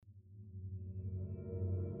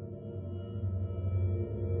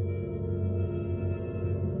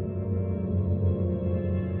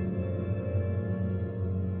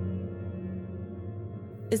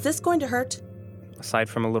Is this going to hurt? Aside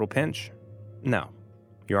from a little pinch, no.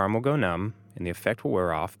 Your arm will go numb, and the effect will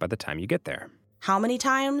wear off by the time you get there. How many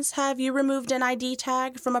times have you removed an ID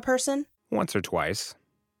tag from a person? Once or twice.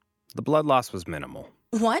 The blood loss was minimal.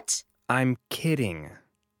 What? I'm kidding.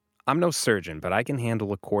 I'm no surgeon, but I can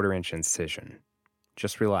handle a 1/4-inch incision.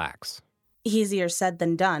 Just relax. Easier said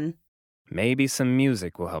than done. Maybe some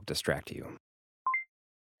music will help distract you.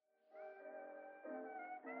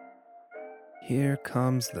 Here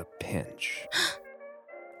comes the pinch.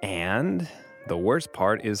 And the worst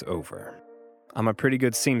part is over. I'm a pretty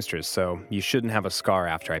good seamstress, so you shouldn't have a scar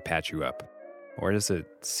after I patch you up. Or is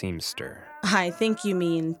it seamster? I think you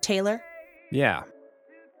mean tailor. Yeah,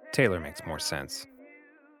 tailor makes more sense.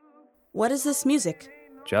 What is this music?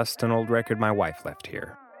 Just an old record my wife left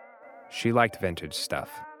here. She liked vintage stuff.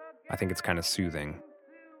 I think it's kind of soothing.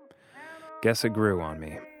 Guess it grew on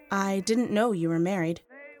me. I didn't know you were married.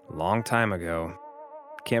 Long time ago.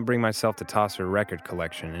 Can't bring myself to toss her record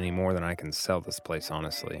collection any more than I can sell this place,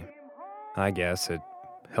 honestly. I guess it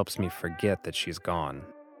helps me forget that she's gone.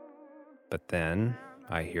 But then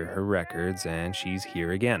I hear her records and she's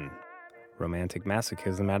here again. Romantic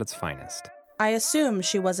masochism at its finest. I assume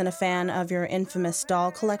she wasn't a fan of your infamous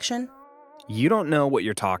doll collection? You don't know what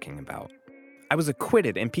you're talking about. I was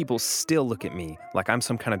acquitted and people still look at me like I'm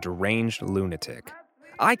some kind of deranged lunatic.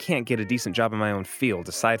 I can't get a decent job in my own field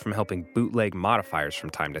aside from helping bootleg modifiers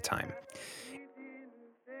from time to time.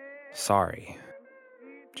 Sorry.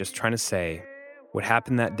 Just trying to say, what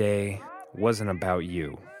happened that day wasn't about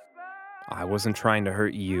you. I wasn't trying to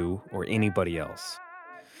hurt you or anybody else.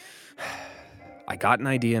 I got an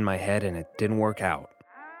idea in my head and it didn't work out.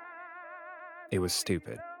 It was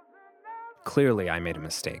stupid. Clearly, I made a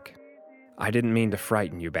mistake. I didn't mean to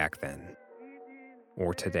frighten you back then.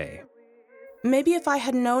 Or today. Maybe if I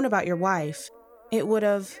had known about your wife, it would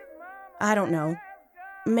have, I don't know,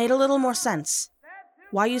 made a little more sense.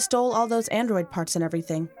 Why you stole all those android parts and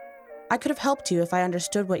everything. I could have helped you if I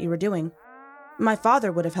understood what you were doing. My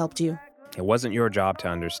father would have helped you. It wasn't your job to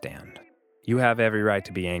understand. You have every right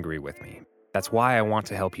to be angry with me. That's why I want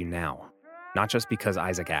to help you now. Not just because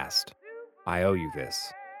Isaac asked. I owe you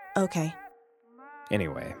this. Okay.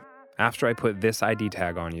 Anyway, after I put this ID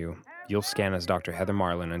tag on you, you'll scan as Dr. Heather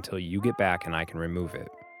Marlin until you get back and I can remove it.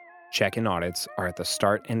 Check-in audits are at the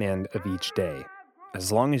start and end of each day.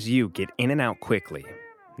 As long as you get in and out quickly,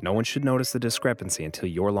 no one should notice the discrepancy until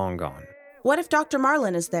you're long gone. What if Dr.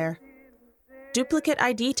 Marlin is there? Duplicate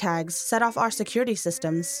ID tags set off our security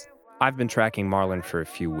systems. I've been tracking Marlin for a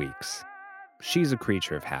few weeks. She's a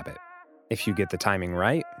creature of habit. If you get the timing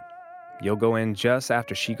right, you'll go in just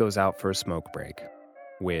after she goes out for a smoke break,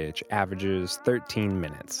 which averages 13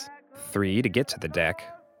 minutes. 3 to get to the deck,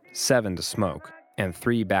 7 to smoke, and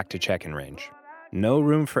 3 back to check-in range. No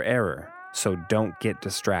room for error, so don't get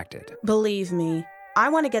distracted. Believe me, I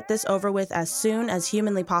want to get this over with as soon as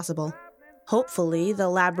humanly possible. Hopefully, the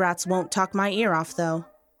lab rats won't talk my ear off, though.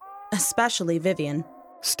 Especially Vivian.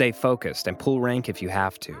 Stay focused and pull rank if you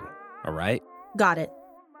have to, all right? Got it.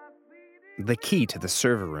 The key to the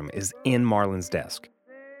server room is in Marlin's desk.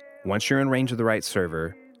 Once you're in range of the right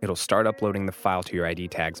server, it'll start uploading the file to your ID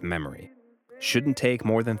tag's memory. Shouldn't take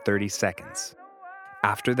more than 30 seconds.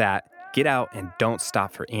 After that, get out and don't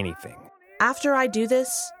stop for anything. After I do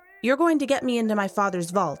this, you're going to get me into my father's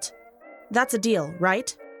vault. That's a deal,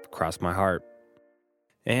 right? Cross my heart.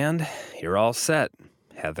 And you're all set,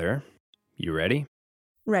 Heather. You ready?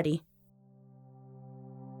 Ready.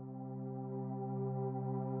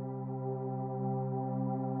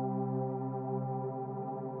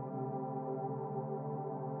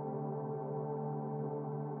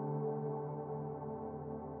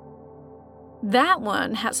 That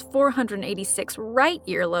one has 486 right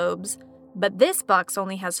earlobes, but this box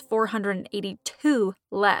only has 482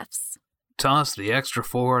 lefts. Toss the extra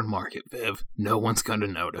 4 and mark it, Viv. No one's going to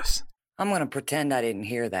notice. I'm going to pretend I didn't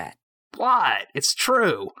hear that. What? It's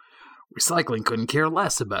true. Recycling couldn't care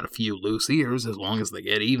less about a few loose ears as long as they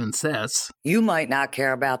get even sets. You might not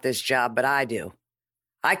care about this job, but I do.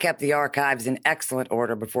 I kept the archives in excellent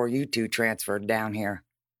order before you two transferred down here.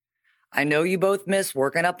 I know you both miss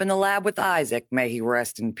working up in the lab with Isaac, may he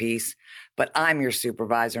rest in peace, but I'm your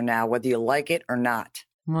supervisor now, whether you like it or not.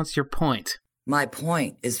 What's your point? My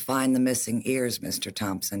point is find the missing ears, Mr.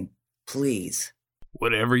 Thompson. Please.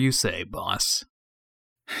 Whatever you say, boss.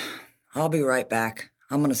 I'll be right back.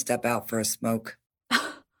 I'm going to step out for a smoke.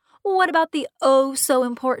 What about the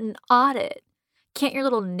oh-so-important audit? Can't your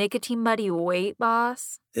little nicotine buddy wait,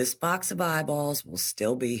 boss? This box of eyeballs will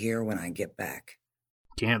still be here when I get back.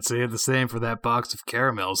 Can't say the same for that box of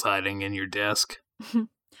caramels hiding in your desk.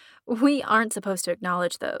 We aren't supposed to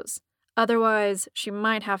acknowledge those. Otherwise, she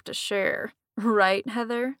might have to share. Right,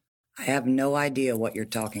 Heather? I have no idea what you're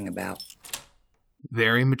talking about.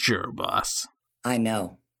 Very mature, boss. I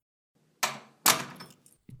know.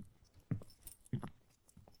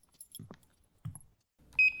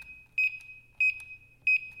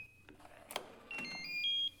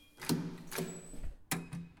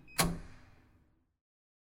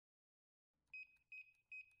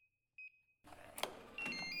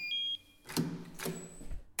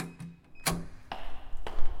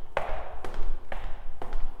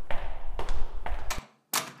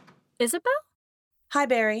 Isabel? Hi,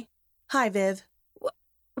 Barry. Hi, Viv.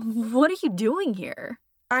 What are you doing here?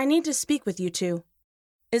 I need to speak with you two.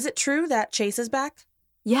 Is it true that Chase is back?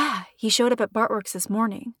 Yeah, he showed up at Bartworks this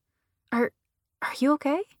morning. Are you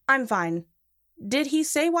okay? I'm fine. Did he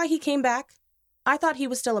say why he came back? I thought he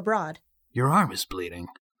was still abroad. Your arm is bleeding.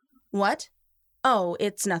 What? Oh,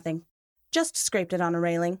 it's nothing. Just scraped it on a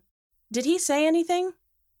railing. Did he say anything?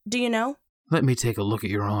 Do you know? Let me take a look at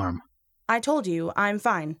your arm. I told you, I'm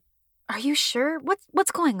fine. Are you sure?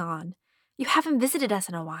 What's going on? You haven't visited us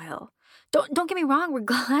in a while. Don't get me wrong, we're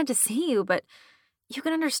glad to see you, but you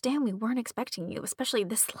can understand we weren't expecting you, especially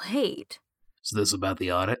this late. Is this about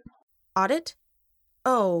the audit? Audit?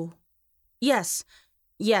 Oh, yes.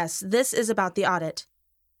 Yes, this is about the audit.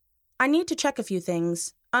 I need to check a few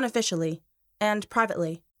things, unofficially, and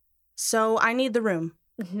privately. So I need the room.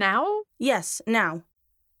 Now? Yes, now.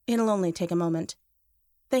 It'll only take a moment.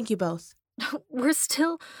 Thank you both. We're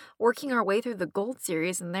still working our way through the Gold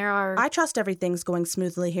Series, and there are... I trust everything's going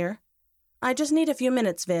smoothly here. I just need a few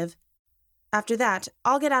minutes, Viv. After that,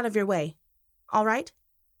 I'll get out of your way. All right?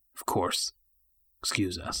 Of course.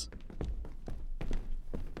 Excuse us.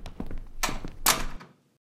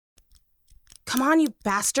 Come on, you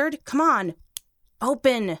bastard. Come on.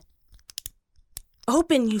 Open.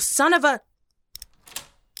 Open, you son of a...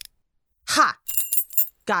 Ha!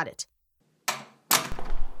 Got it.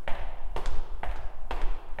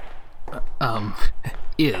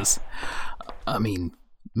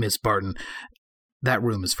 Miss Barton, that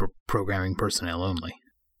room is for programming personnel only.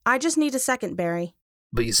 I just need a second, Barry.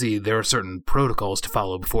 But you see, there are certain protocols to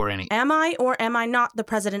follow before any... Am I or am I not the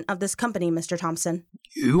president of this company, Mr. Thompson?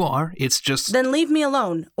 You are. It's just... Then leave me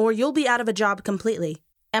alone, or you'll be out of a job completely.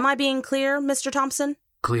 Am I being clear, Mr. Thompson?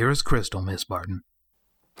 Clear as crystal, Miss Barton.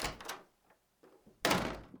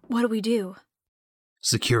 What do we do?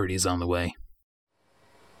 Security's on the way.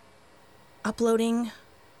 Uploading.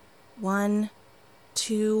 1,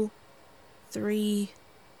 2, 3,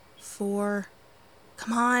 4.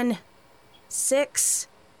 Come on. 6.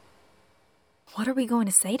 What are we going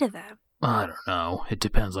to say to them? I don't know. It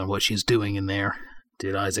depends on what she's doing in there.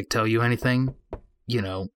 Did Isaac tell you anything?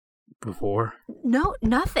 Before? No,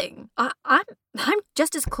 nothing. I'm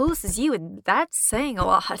just as close as you, and that's saying a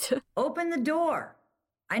lot. Open the door.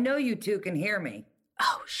 I know you two can hear me.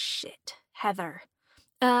 Oh, shit. Heather.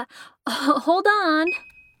 Hold on.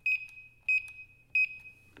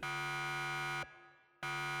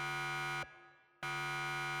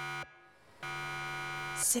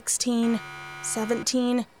 $16,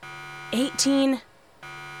 $17, $18.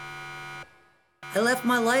 I left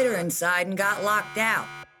my lighter inside and got locked out.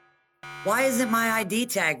 Why isn't my ID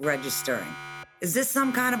tag registering? Is this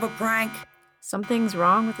some kind of a prank? Something's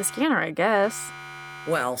wrong with the scanner, I guess.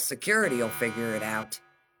 Well, security will figure it out.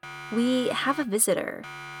 We have a visitor.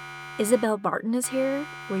 Isabel Barton is here.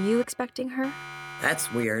 Were you expecting her?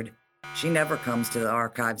 That's weird. She never comes to the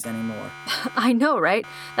archives anymore. I know, right?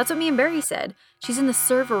 That's what me and Barry said. She's in the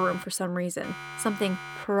server room for some reason. Something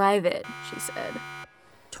private, she said.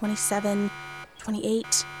 27,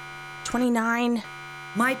 28, 29.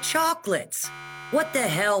 My chocolates! What the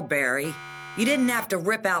hell, Barry? You didn't have to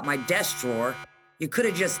rip out my desk drawer. You could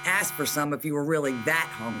have just asked for some if you were really that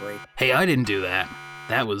hungry. Hey, I didn't do that.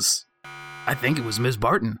 I think it was Miss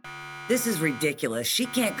Barton. This is ridiculous. She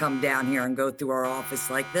can't come down here and go through our office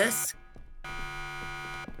like this.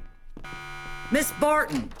 Miss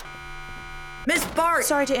Barton! Miss Barton!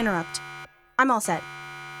 Sorry to interrupt. I'm all set.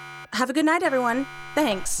 Have a good night, everyone.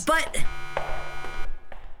 Thanks. But...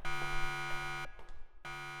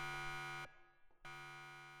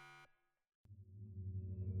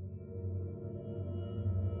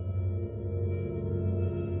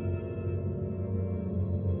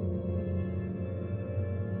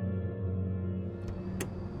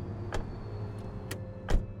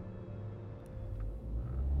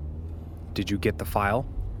 Did you get the file?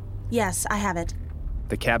 Yes, I have it.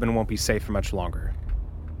 The cabin won't be safe for much longer.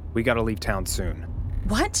 We gotta leave town soon.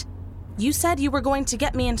 What? You said you were going to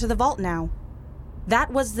get me into the vault now.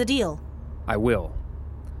 That was the deal. I will.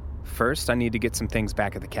 First, I need to get some things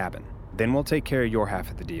back at the cabin. Then we'll take care of your half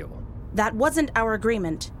of the deal. That wasn't our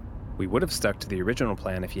agreement. We would have stuck to the original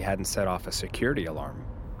plan if you hadn't set off a security alarm.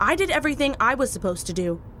 I did everything I was supposed to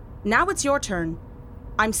do. Now it's your turn.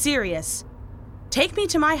 I'm serious. Take me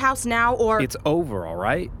to my house now or... It's over, all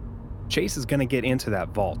right? Chase is gonna get into that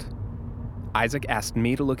vault. Isaac asked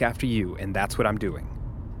me to look after you, and that's what I'm doing.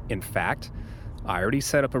 In fact, I already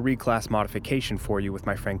set up a reclass modification for you with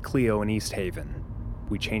my friend Cleo in East Haven.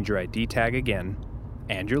 We change your ID tag again,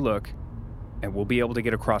 and your look, and we'll be able to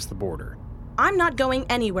get across the border. I'm not going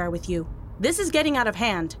anywhere with you. This is getting out of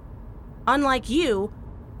hand. Unlike you,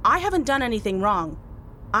 I haven't done anything wrong.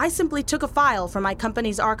 I simply took a file from my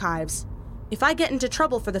company's archives. If I get into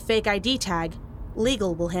trouble for the fake ID tag,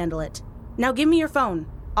 legal will handle it. Now give me your phone.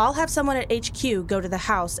 I'll have someone at HQ go to the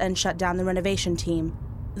house and shut down the renovation team.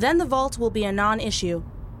 Then the vault will be a non-issue.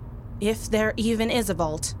 If there even is a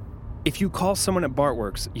vault. If you call someone at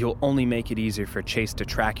Bartworks, you'll only make it easier for Chase to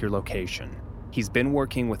track your location. He's been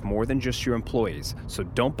working with more than just your employees, so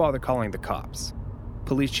don't bother calling the cops.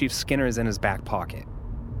 Police Chief Skinner is in his back pocket.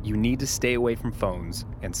 You need to stay away from phones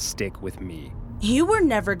and stick with me. You were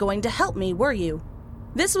never going to help me, were you?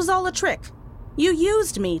 This was all a trick. You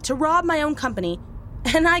used me to rob my own company,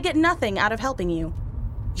 and I get nothing out of helping you.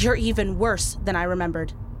 You're even worse than I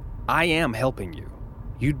remembered. I am helping you.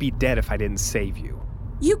 You'd be dead if I didn't save you.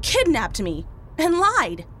 You kidnapped me and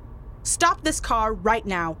lied. Stop this car right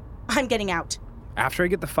now. I'm getting out. After I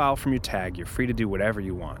get the file from your tag, you're free to do whatever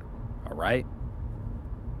you want, all right?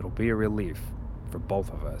 It'll be a relief for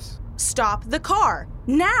both of us. Stop the car,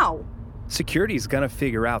 now! Security's gonna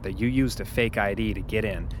figure out that you used a fake ID to get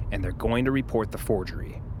in, and they're going to report the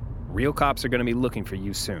forgery. Real cops are gonna be looking for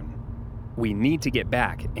you soon. We need to get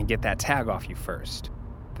back and get that tag off you first.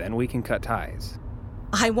 Then we can cut ties.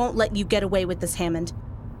 I won't let you get away with this, Hammond.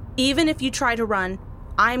 Even if you try to run,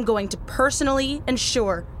 I'm going to personally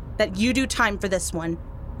ensure that you do time for this one.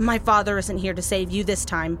 My father isn't here to save you this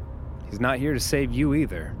time. He's not here to save you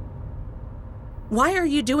either. Why are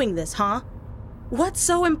you doing this, huh? What's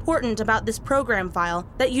so important about this program file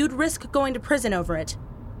that you'd risk going to prison over it?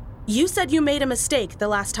 You said you made a mistake the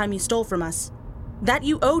last time you stole from us. That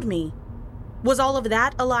you owed me. Was all of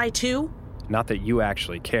that a lie too? Not that you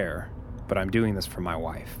actually care, but I'm doing this for my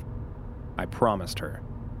wife. I promised her.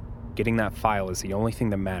 Getting that file is the only thing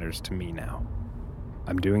that matters to me now.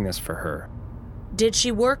 I'm doing this for her. Did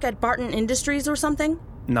she work at Barton Industries or something?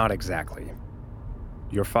 Not exactly.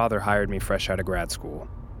 Your father hired me fresh out of grad school.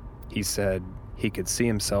 He said he could see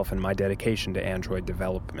himself in my dedication to android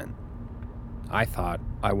development. I thought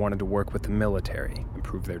I wanted to work with the military,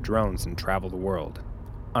 improve their drones, and travel the world,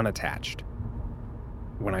 unattached.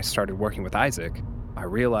 When I started working with Isaac, I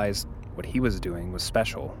realized what he was doing was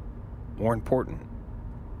special, more important.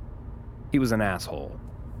 He was an asshole.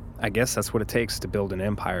 I guess that's what it takes to build an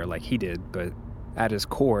empire like he did, but at his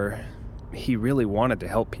core, he really wanted to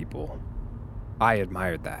help people. I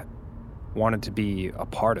admired that, wanted to be a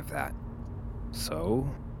part of that. So,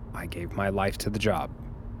 I gave my life to the job.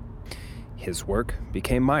 His work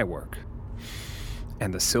became my work.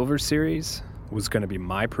 And the Silver Series was going to be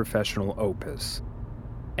my professional opus.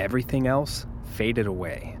 Everything else faded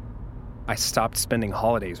away. I stopped spending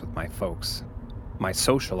holidays with my folks. My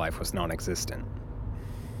social life was non-existent.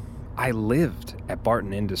 I lived at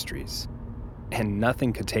Barton Industries, and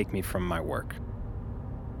nothing could take me from my work.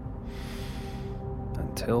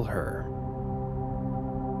 Until her.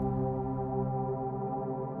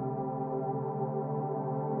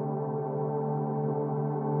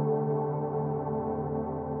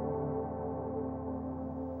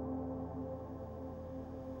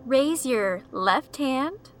 Raise your left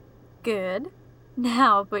hand. Good.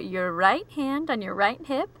 Now put your right hand on your right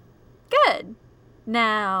hip. Good.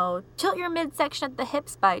 Now tilt your midsection at the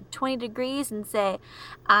hips by 20 degrees and say,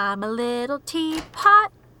 I'm a little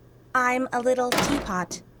teapot. I'm a little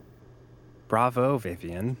teapot. Bravo,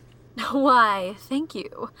 Vivian. Why, thank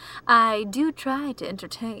you. I do try to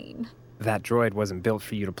entertain. That droid wasn't built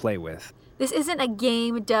for you to play with. This isn't a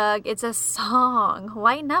game, Doug. It's a song.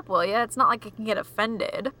 Lighten up, will ya? It's not like I can get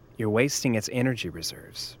offended. You're wasting its energy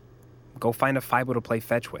reserves. Go find a Fibo to play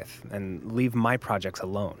fetch with, and leave my projects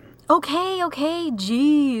alone. Okay.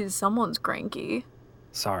 Jeez, someone's cranky.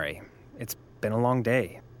 Sorry, it's been a long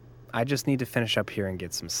day. I just need to finish up here and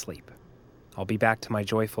get some sleep. I'll be back to my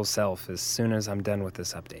joyful self as soon as I'm done with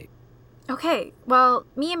this update. Okay, well,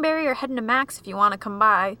 me and Barry are heading to Max if you want to come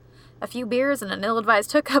by. A few beers and an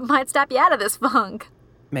ill-advised hookup might snap you out of this funk.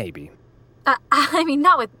 Maybe. I mean,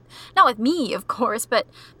 not with me, of course, but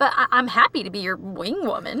I'm happy to be your wing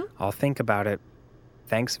woman. I'll think about it.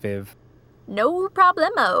 Thanks, Viv. No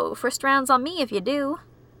problemo. First round's on me if you do.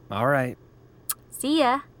 All right. See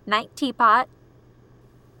ya. Night, teapot.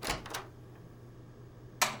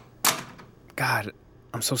 God,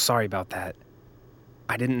 I'm so sorry about that.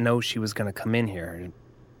 I didn't know she was going to come in here.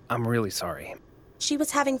 I'm really sorry. She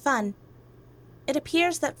was having fun. It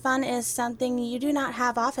appears that fun is something you do not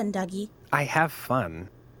have often, Dougie. I have fun.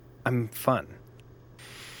 I'm fun.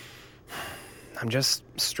 I'm just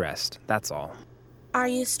stressed, that's all. Are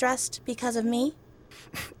you stressed because of me?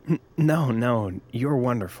 No, you're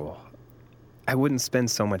wonderful. I wouldn't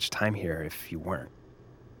spend so much time here if you weren't.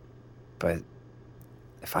 But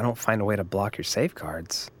if I don't find a way to block your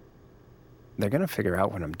safeguards, they're going to figure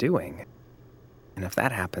out what I'm doing. And if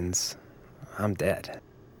that happens, I'm dead.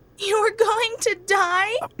 You're going to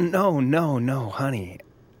die? No, honey.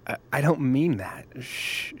 I don't mean that.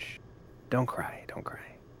 Shh. Don't cry.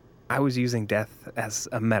 I was using death as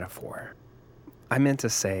a metaphor. I meant to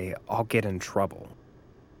say I'll get in trouble.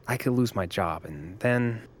 I could lose my job, and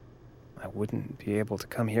then I wouldn't be able to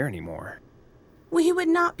come here anymore. We would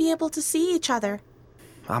not be able to see each other.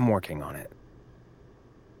 I'm working on it.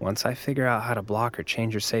 Once I figure out how to block or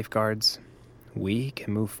change your safeguards, we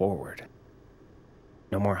can move forward.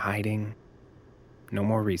 No more hiding. No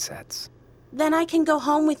more resets. Then I can go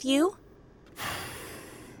home with you?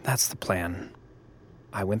 That's the plan.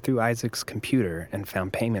 I went through Isaac's computer and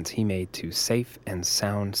found payments he made to Safe and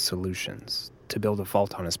Sound Solutions to build a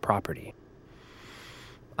vault on his property.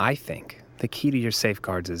 I think the key to your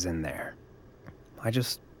safeguards is in there. I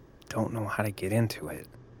just don't know how to get into it.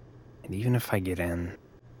 And even if I get in, it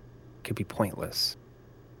could be pointless.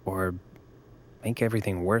 Or make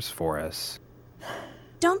everything worse for us.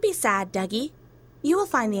 Don't be sad, Dougie. You will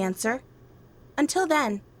find the answer. Until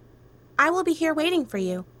then, I will be here waiting for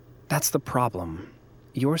you. That's the problem.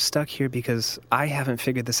 You're stuck here because I haven't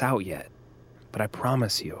figured this out yet. But I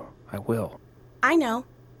promise you, I will. I know.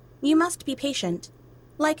 You must be patient.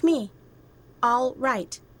 Like me. All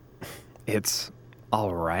right. It's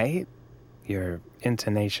all right? Your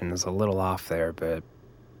intonation is a little off there, but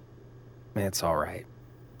it's all right.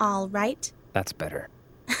 All right? That's better.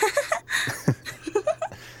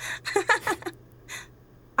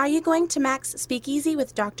 Are you going to Mac's Speakeasy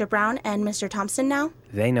with Dr. Brown and Mr. Thompson now?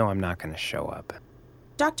 They know I'm not going to show up.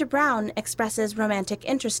 Dr. Brown expresses romantic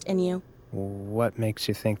interest in you. What makes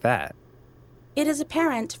you think that? It is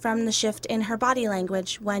apparent from the shift in her body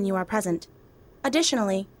language when you are present.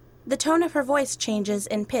 Additionally, the tone of her voice changes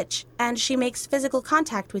in pitch, and she makes physical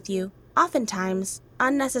contact with you, oftentimes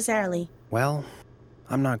unnecessarily. Well,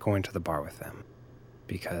 I'm not going to the bar with them,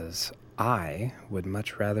 because I would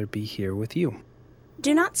much rather be here with you.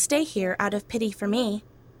 Do not stay here out of pity for me.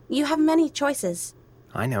 You have many choices.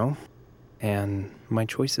 I know, and my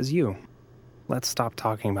choice is you. Let's stop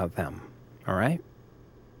talking about them, all right?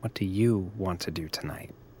 What do you want to do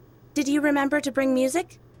tonight? Did you remember to bring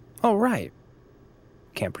music? Oh, right.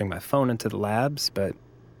 Can't bring my phone into the labs, but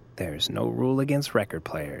there's no rule against record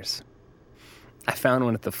players. I found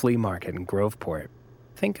one at the flea market in Groveport.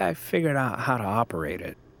 Think I figured out how to operate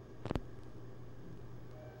it.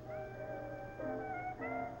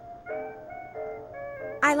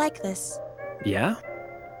 I like this. Yeah?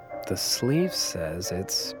 The sleeve says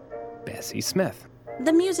it's Bessie Smith.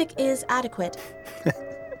 The music is adequate.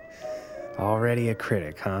 Already a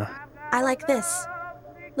critic, huh? I like this.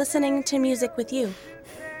 Listening to music with you.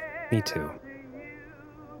 Me too.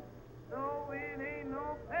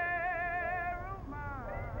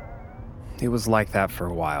 It was like that for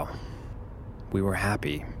a while. We were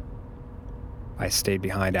happy. I stayed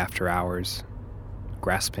behind after hours,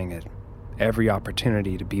 grasping at every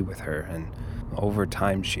opportunity to be with her, and over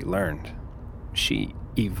time she learned. She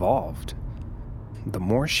evolved. The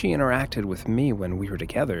more she interacted with me when we were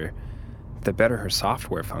together, the better her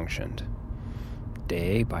software functioned.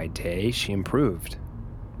 Day by day, she improved.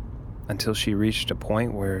 Until she reached a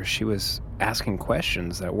point where she was asking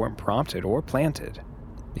questions that weren't prompted or planted.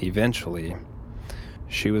 Eventually,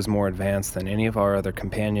 she was more advanced than any of our other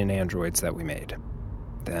companion androids that we made.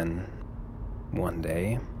 Then, one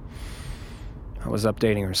day, I was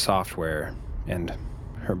updating her software, and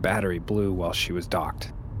her battery blew while she was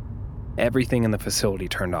docked. Everything in the facility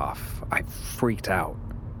turned off. I freaked out.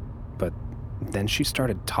 But then she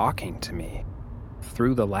started talking to me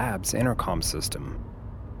through the lab's intercom system.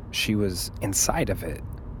 She was inside of it.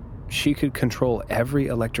 She could control every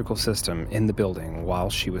electrical system in the building while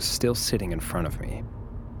she was still sitting in front of me.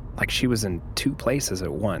 Like she was in two places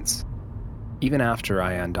at once. Even after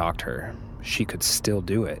I undocked her, she could still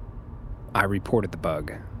do it. I reported the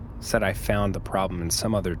bug, said I found the problem in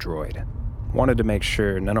some other droid. Wanted to make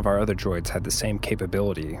sure none of our other droids had the same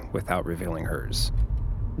capability without revealing hers.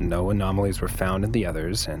 No anomalies were found in the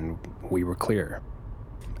others, and we were clear.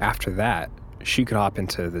 After that, she could hop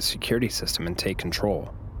into the security system and take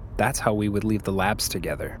control. That's how we would leave the labs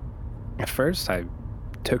together. At first, I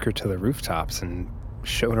took her to the rooftops and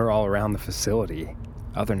showed her all around the facility.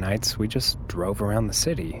 Other nights, we just drove around the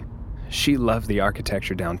city. She loved the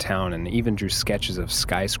architecture downtown and even drew sketches of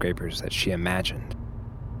skyscrapers that she imagined.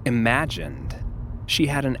 Imagined? She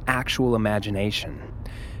had an actual imagination.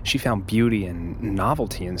 She found beauty and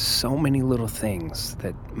novelty in so many little things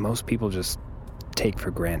that most people just take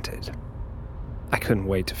for granted. I couldn't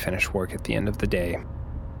wait to finish work at the end of the day.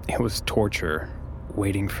 It was torture,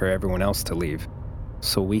 waiting for everyone else to leave,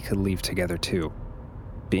 so we could leave together too.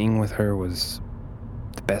 Being with her was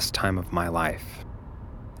the best time of my life,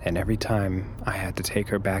 and every time I had to take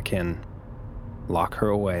her back in, lock her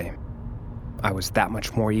away, I was that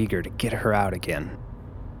much more eager to get her out again.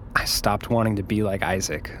 I stopped wanting to be like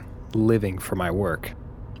Isaac, living for my work.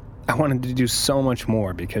 I wanted to do so much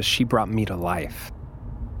more because she brought me to life.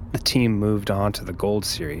 The team moved on to the Gold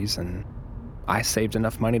Series, and I saved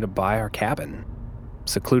enough money to buy our cabin,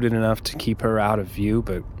 secluded enough to keep her out of view,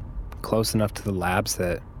 but close enough to the labs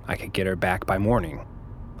that I could get her back by morning.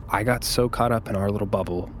 I got so caught up in our little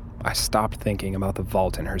bubble, I stopped thinking about the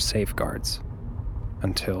vault and her safeguards,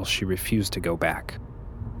 until she refused to go back.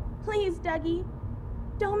 Please, Dougie.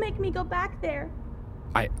 Don't make me go back there.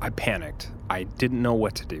 I panicked. I didn't know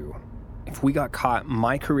what to do. If we got caught,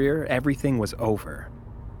 my career, everything was over.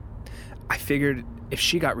 I figured if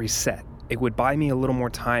she got reset, it would buy me a little more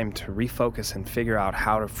time to refocus and figure out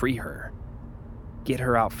how to free her. Get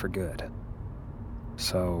her out for good.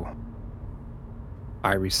 So,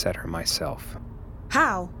 I reset her myself.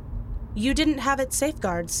 How? You didn't have its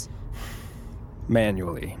safeguards.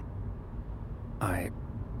 Manually. I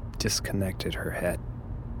disconnected her head.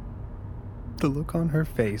 The look on her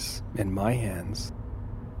face in my hands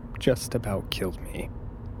just about killed me.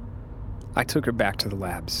 I took her back to the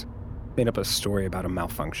labs, made up a story about a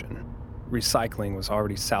malfunction. Recycling was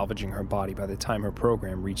already salvaging her body by the time her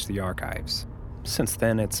program reached the archives. Since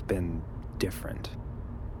then, it's been different.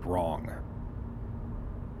 Wrong.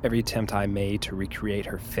 Every attempt I made to recreate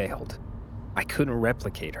her failed. I couldn't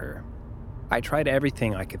replicate her. I tried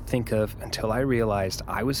everything I could think of until I realized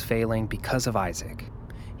I was failing because of Isaac.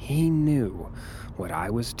 He knew what I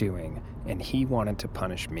was doing, and he wanted to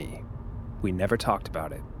punish me. We never talked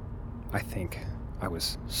about it. I think I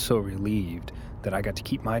was so relieved that I got to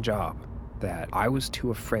keep my job that I was too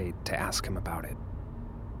afraid to ask him about it.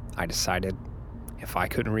 I decided if I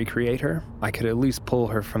couldn't recreate her, I could at least pull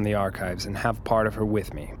her from the archives and have part of her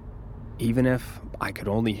with me, even if I could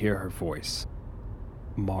only hear her voice.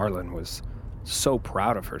 Marlon was so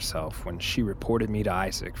proud of herself when she reported me to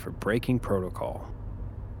Isaac for breaking protocol.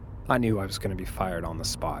 I knew I was going to be fired on the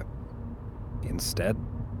spot. Instead,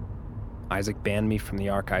 Isaac banned me from the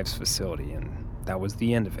archives facility, and that was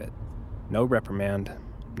the end of it. No reprimand,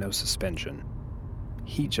 no suspension.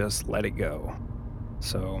 He just let it go.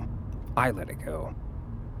 So I let it go.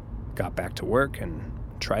 Got back to work and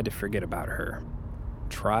tried to forget about her.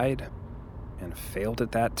 Tried and failed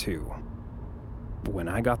at that too. But when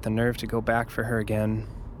I got the nerve to go back for her again,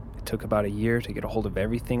 it took about a year to get a hold of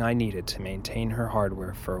everything I needed to maintain her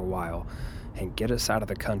hardware for a while and get us out of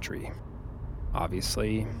the country.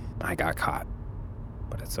 Obviously, I got caught.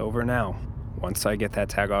 But it's over now. Once I get that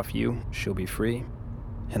tag off you, she'll be free,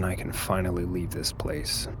 and I can finally leave this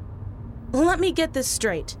place. Let me get this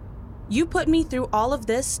straight. You put me through all of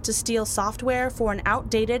this to steal software for an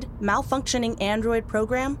outdated, malfunctioning Android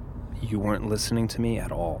program? You weren't listening to me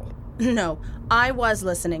at all. No, I was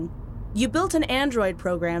listening. You built an Android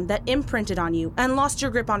program that imprinted on you and lost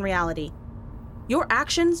your grip on reality. Your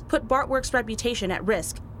actions put Bartworks' reputation at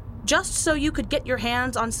risk, just so you could get your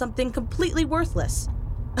hands on something completely worthless.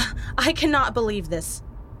 I cannot believe this.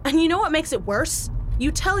 And you know what makes it worse?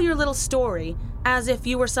 You tell your little story as if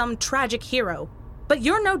you were some tragic hero. But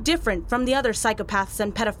you're no different from the other psychopaths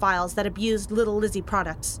and pedophiles that abused little Lizzie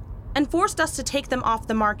products and forced us to take them off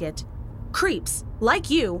the market. Creeps, like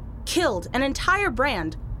you, killed an entire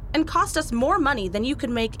brand and cost us more money than you could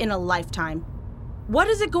make in a lifetime. What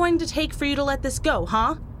is it going to take for you to let this go,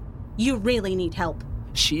 huh? You really need help.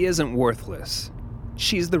 She isn't worthless.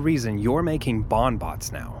 She's the reason you're making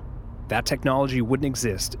BondBots now. That technology wouldn't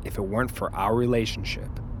exist if it weren't for our relationship.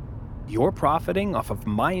 You're profiting off of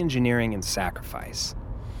my engineering and sacrifice.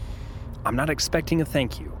 I'm not expecting a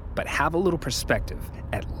thank you, but have a little perspective,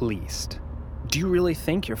 at least. Do you really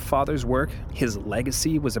think your father's work, his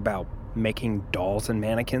legacy, was about making dolls and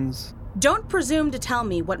mannequins? Don't presume to tell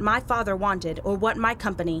me what my father wanted or what my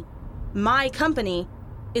company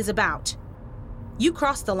is about. You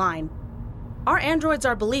crossed the line. Our androids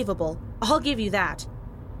are believable, I'll give you that.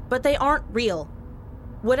 But they aren't real.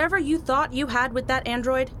 Whatever you thought you had with that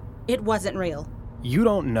android, it wasn't real. You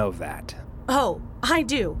don't know that. Oh, I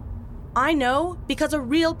do. I know because a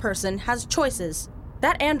real person has choices.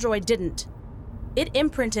 That android didn't. It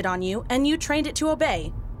imprinted on you and you trained it to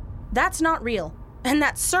obey. That's not real, and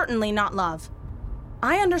that's certainly not love.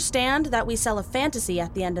 I understand that we sell a fantasy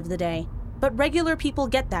at the end of the day, but regular people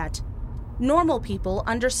get that. Normal people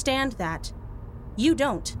understand that. You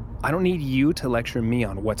don't. I don't need you to lecture me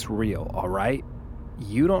on what's real, all right?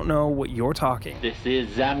 You don't know what you're talking. This is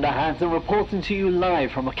Xander Hansen reporting to you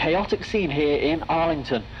live from a chaotic scene here in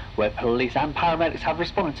Arlington, where police and paramedics have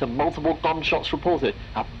responded to multiple gunshots reported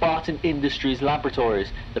at Barton Industries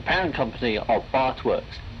Laboratories, the parent company of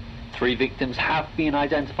Bartworks. 3 victims have been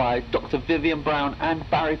identified. Dr. Vivian Brown and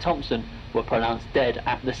Barry Thompson were pronounced dead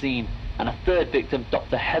at the scene, and a 3rd victim,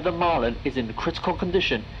 Dr. Heather Marlin, is in critical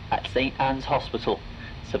condition at St. Anne's Hospital.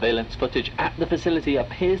 Surveillance footage at the facility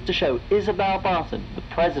appears to show Isabel Barton, the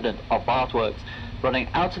president of Bartworks, running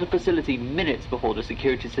out of the facility minutes before the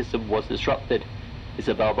security system was disrupted.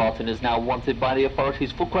 Isabel Barton is now wanted by the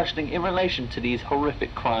authorities for questioning in relation to these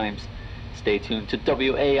horrific crimes. Stay tuned to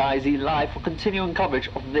WAIZ Live for continuing coverage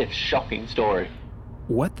of this shocking story.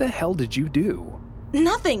 What the hell did you do?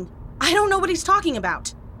 Nothing. I don't know what he's talking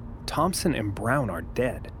about. Thompson and Brown are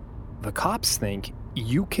dead. The cops think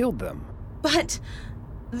you killed them. But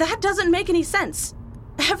that doesn't make any sense.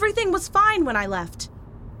 Everything was fine when I left.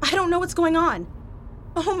 I don't know what's going on.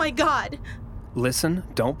 Oh my God. Listen,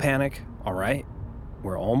 don't panic, all right?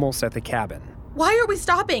 We're almost at the cabin. Why are we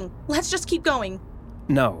stopping? Let's just keep going.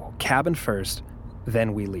 No, cabin first,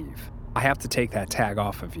 then we leave. I have to take that tag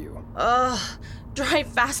off of you. Drive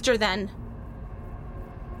faster then.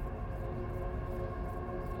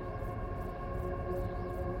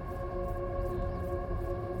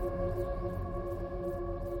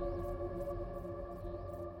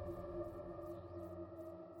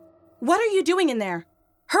 What are you doing in there?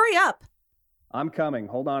 Hurry up! I'm coming.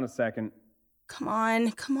 Hold on a second. Come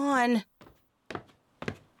on.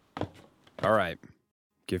 All right.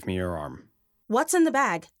 Give me your arm. What's in the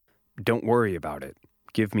bag? Don't worry about it.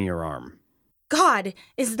 Give me your arm. God,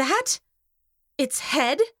 is that its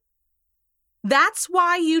head? That's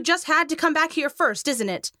why you just had to come back here first, isn't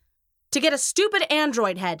it? To get a stupid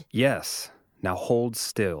android head. Yes. Now hold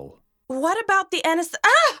still. What about the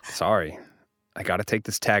Sorry. I gotta take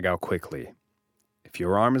this tag out quickly. If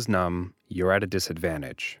your arm is numb, you're at a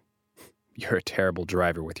disadvantage. You're a terrible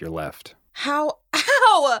driver with your left. How?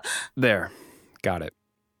 Ow! There. Got it.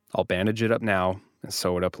 I'll bandage it up now and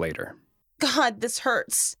sew it up later. God, this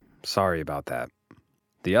hurts. Sorry about that.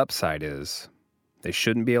 The upside is, they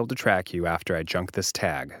shouldn't be able to track you after I junk this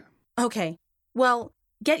tag. Okay. Well,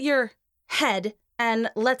 get your head and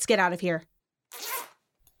let's get out of here.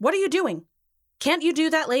 What are you doing? Can't you do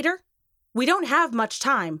that later? We don't have much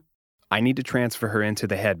time. I need to transfer her into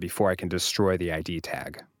the head before I can destroy the ID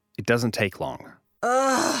tag. It doesn't take long.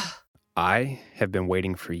 Ugh. I have been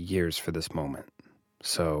waiting for years for this moment.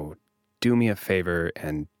 So do me a favor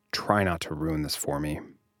and try not to ruin this for me.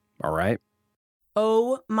 All right?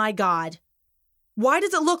 Oh my God. Why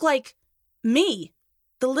does it look like me?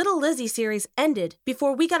 The Little Lizzie series ended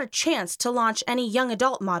before we got a chance to launch any young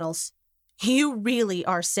adult models. You really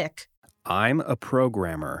are sick. I'm a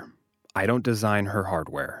programmer. I don't design her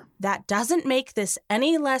hardware. That doesn't make this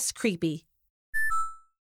any less creepy.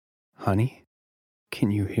 Honey,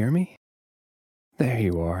 can you hear me? There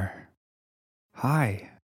you are. Hi.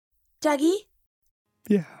 Dougie?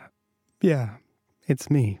 Yeah, it's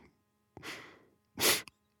me.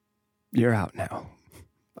 You're out now.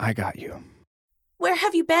 I got you. Where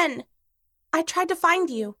have you been? I tried to find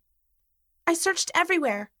you. I searched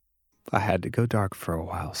everywhere. I had to go dark for a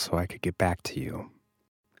while so I could get back to you.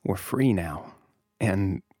 We're free now,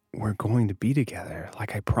 and we're going to be together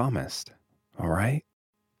like I promised, all right?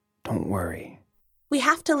 Don't worry. We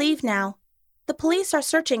have to leave now. The police are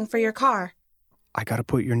searching for your car. I gotta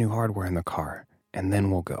put your new hardware in the car, and then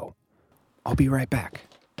we'll go. I'll be right back.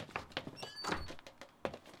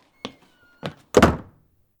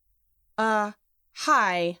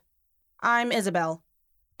 Hi. I'm Isabel.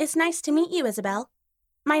 It's nice to meet you, Isabel.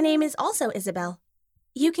 My name is also Isabel.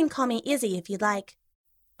 You can call me Izzy if you'd like.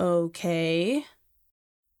 Okay.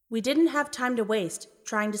 We didn't have time to waste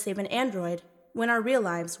trying to save an android when our real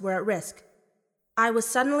lives were at risk. I was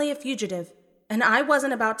suddenly a fugitive, and I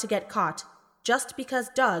wasn't about to get caught just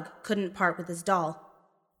because Doug couldn't part with his doll.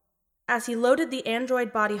 As he loaded the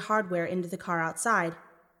android body hardware into the car outside,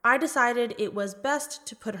 I decided it was best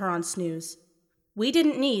to put her on snooze. We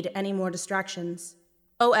didn't need any more distractions.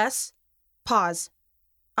 OS, pause.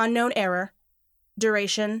 Unknown error.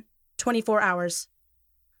 Duration, 24 hours.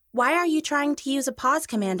 Why are you trying to use a pause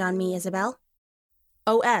command on me, Isabel?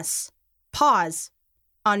 OS, pause.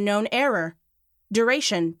 Unknown error.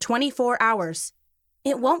 Duration 24 hours.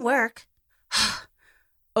 It won't work.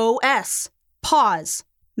 OS. Pause.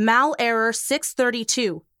 Mal error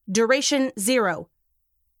 632. Duration 0.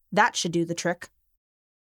 That should do the trick.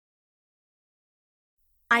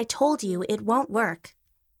 I told you it won't work.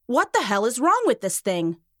 What the hell is wrong with this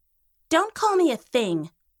thing? Don't call me a thing.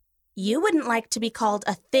 You wouldn't like to be called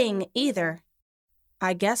a thing either.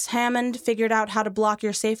 I guess Hammond figured out how to block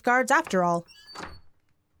your safeguards after all.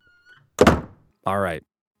 All right,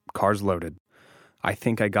 car's loaded. I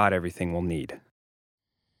think I got everything we'll need.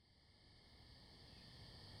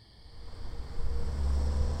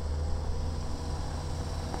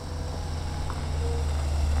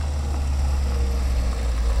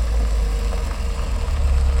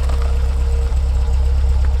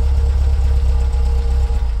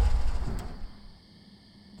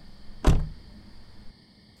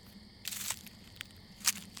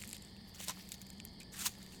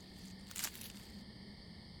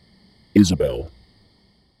 Isabel.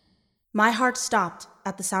 My heart stopped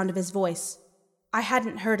at the sound of his voice. I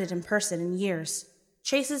hadn't heard it in person in years.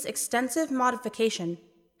 Chase's extensive modification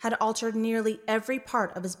had altered nearly every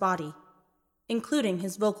part of his body, including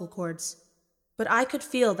his vocal cords. But I could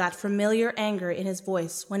feel that familiar anger in his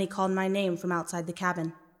voice when he called my name from outside the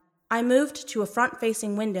cabin. I moved to a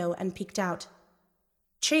front-facing window and peeked out.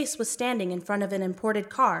 Chase was standing in front of an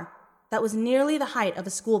imported car that was nearly the height of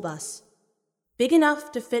a school bus, big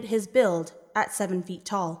enough to fit his build at 7 feet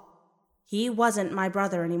tall. He wasn't my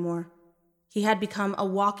brother anymore. He had become a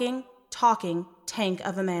walking, talking tank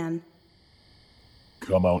of a man.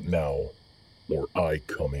 Come out now, or I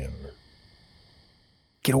come in.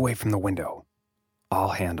 Get away from the window. I'll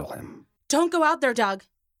handle him. Don't go out there, Doug.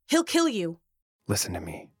 He'll kill you. Listen to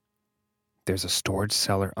me. There's a storage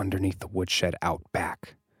cellar underneath the woodshed out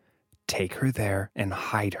back. Take her there and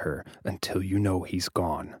hide her until you know he's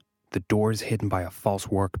gone. The door is hidden by a false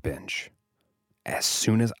workbench. As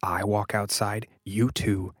soon as I walk outside, you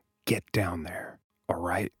two get down there, all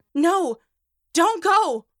right? No! Don't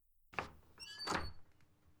go!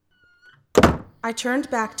 I turned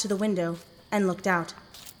back to the window and looked out,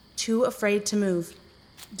 too afraid to move.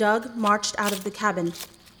 Doug marched out of the cabin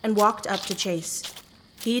and walked up to Chase.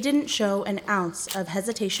 He didn't show an ounce of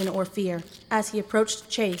hesitation or fear as he approached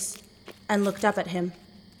Chase and looked up at him.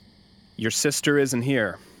 Your sister isn't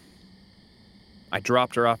here. I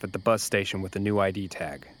dropped her off at the bus station with a new ID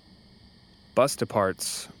tag. Bus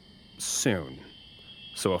departs soon,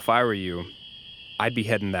 so if I were you, I'd be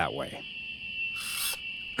heading that way.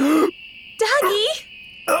 Daddy!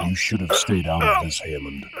 You should have stayed out of this,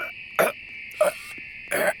 Hammond.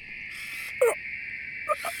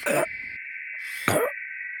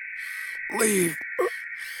 Leave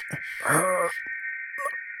her.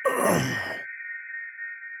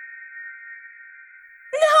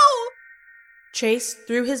 No! Chase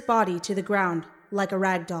threw his body to the ground like a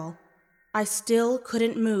rag doll. I still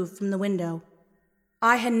couldn't move from the window.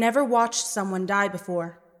 I had never watched someone die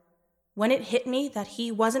before. When it hit me that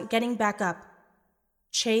he wasn't getting back up,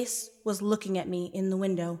 Chase was looking at me in the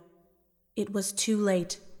window. It was too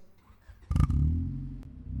late.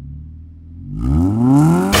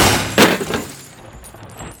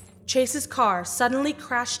 Chase's car suddenly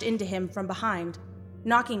crashed into him from behind,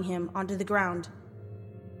 knocking him onto the ground.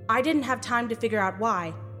 I didn't have time to figure out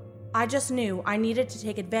why. I just knew I needed to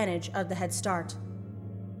take advantage of the head start.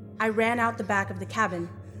 I ran out the back of the cabin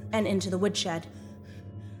and into the woodshed.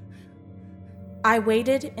 I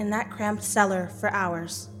waited in that cramped cellar for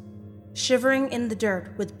hours, shivering in the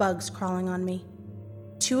dirt with bugs crawling on me,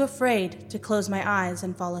 too afraid to close my eyes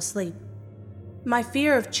and fall asleep. My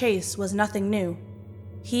fear of Chase was nothing new.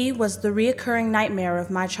 He was the reoccurring nightmare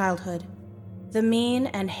of my childhood. The mean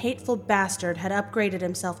and hateful bastard had upgraded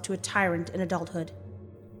himself to a tyrant in adulthood.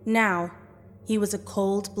 Now, he was a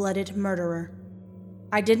cold-blooded murderer.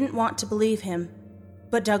 I didn't want to believe him,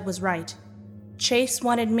 but Doug was right. Chase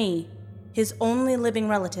wanted me, his only living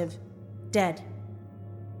relative, dead.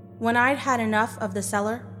 When I'd had enough of the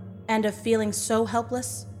cellar and of feeling so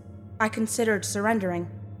helpless, I considered surrendering.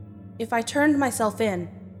 If I turned myself in,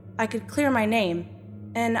 I could clear my name,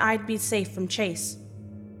 and I'd be safe from Chase.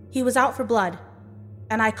 He was out for blood,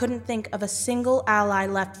 and I couldn't think of a single ally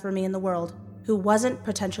left for me in the world who wasn't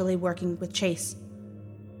potentially working with Chase.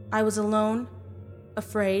 I was alone,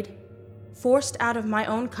 afraid, forced out of my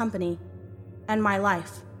own company and my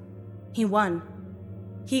life. He won.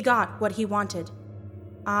 He got what he wanted.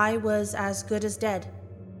 I was as good as dead.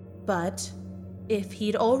 But if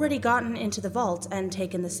he'd already gotten into the vault and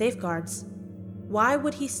taken the safeguards, why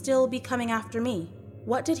would he still be coming after me?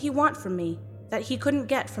 What did he want from me that he couldn't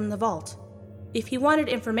get from the vault? If he wanted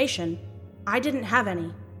information, I didn't have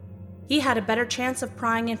any. He had a better chance of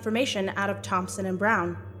prying information out of Thompson and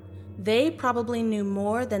Brown. They probably knew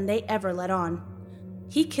more than they ever let on.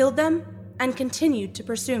 He killed them and continued to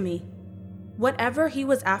pursue me. Whatever he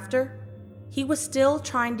was after, he was still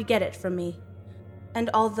trying to get it from me. And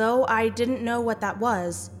although I didn't know what that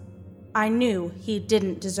was, I knew he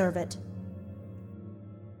didn't deserve it.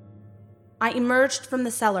 I emerged from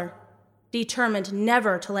the cellar, determined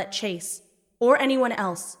never to let Chase, or anyone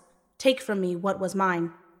else, take from me what was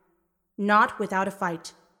mine. Not without a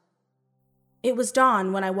fight. It was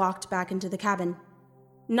dawn when I walked back into the cabin.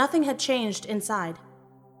 Nothing had changed inside.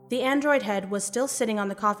 The android head was still sitting on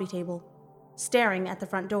the coffee table, staring at the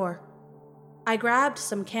front door. I grabbed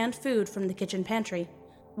some canned food from the kitchen pantry,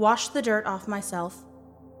 washed the dirt off myself,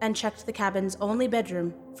 and checked the cabin's only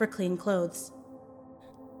bedroom for clean clothes.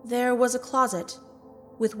 There was a closet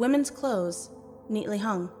with women's clothes neatly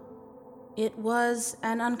hung. It was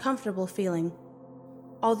an uncomfortable feeling.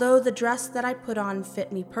 Although the dress that I put on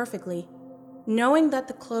fit me perfectly, knowing that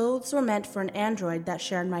the clothes were meant for an android that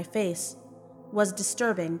shared my face was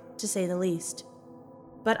disturbing, to say the least.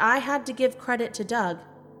 But I had to give credit to Doug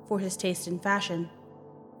for his taste in fashion.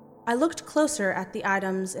 I looked closer at the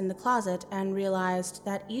items in the closet and realized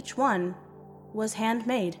that each one was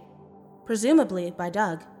handmade, presumably by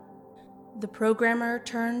Doug. The programmer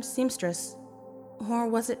turned seamstress, or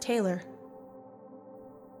was it tailor?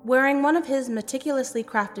 Wearing one of his meticulously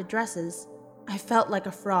crafted dresses, I felt like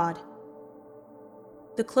a fraud.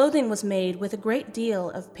 The clothing was made with a great deal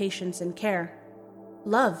of patience and care,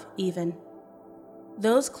 love even.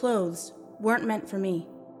 Those clothes weren't meant for me.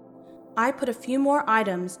 I put a few more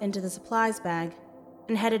items into the supplies bag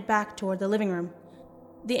and headed back toward the living room.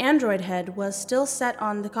 The android head was still set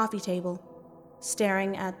on the coffee table,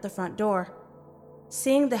 staring at the front door.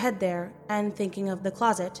 Seeing the head there and thinking of the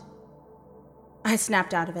closet, I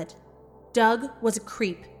snapped out of it. Doug was a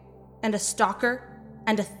creep, and a stalker,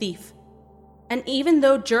 and a thief. And even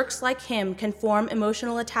though jerks like him can form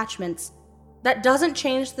emotional attachments, that doesn't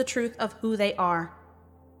change the truth of who they are.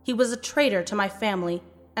 He was a traitor to my family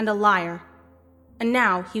and a liar. And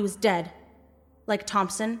now he was dead, like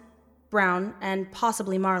Thompson, Brown, and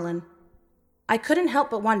possibly Marlin. I couldn't help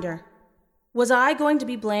but wonder, was I going to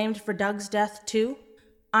be blamed for Doug's death too?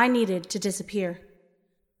 I needed to disappear.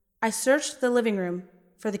 I searched the living room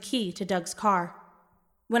for the key to Doug's car.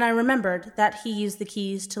 When I remembered that he used the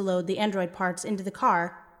keys to load the android parts into the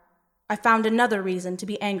car, I found another reason to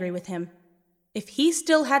be angry with him. If he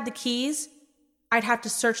still had the keys, I'd have to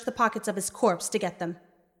search the pockets of his corpse to get them.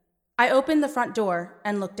 I opened the front door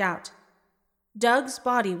and looked out. Doug's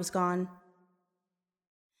body was gone.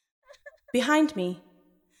 Behind me,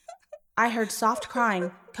 I heard soft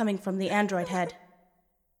crying coming from the android head.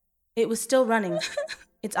 It was still running,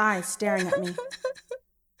 its eyes staring at me.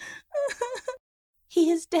 He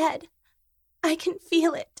is dead. I can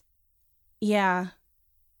feel it. Yeah.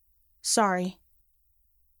 Sorry.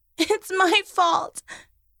 It's my fault.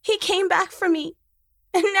 He came back for me,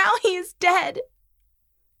 and now he is dead.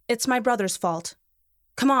 It's my brother's fault.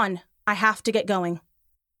 Come on, I have to get going.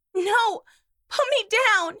 No, put me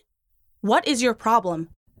down. What is your problem?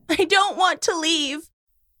 I don't want to leave.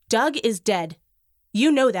 Doug is dead.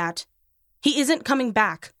 You know that. He isn't coming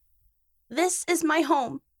back. This is my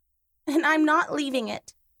home, and I'm not leaving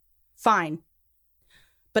it. Fine.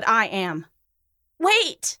 But I am.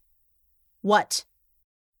 Wait! What?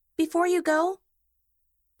 Before you go,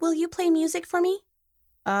 will you play music for me?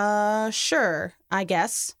 Sure, I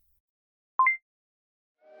guess.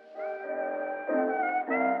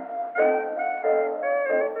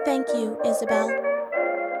 Thank you, Isabel.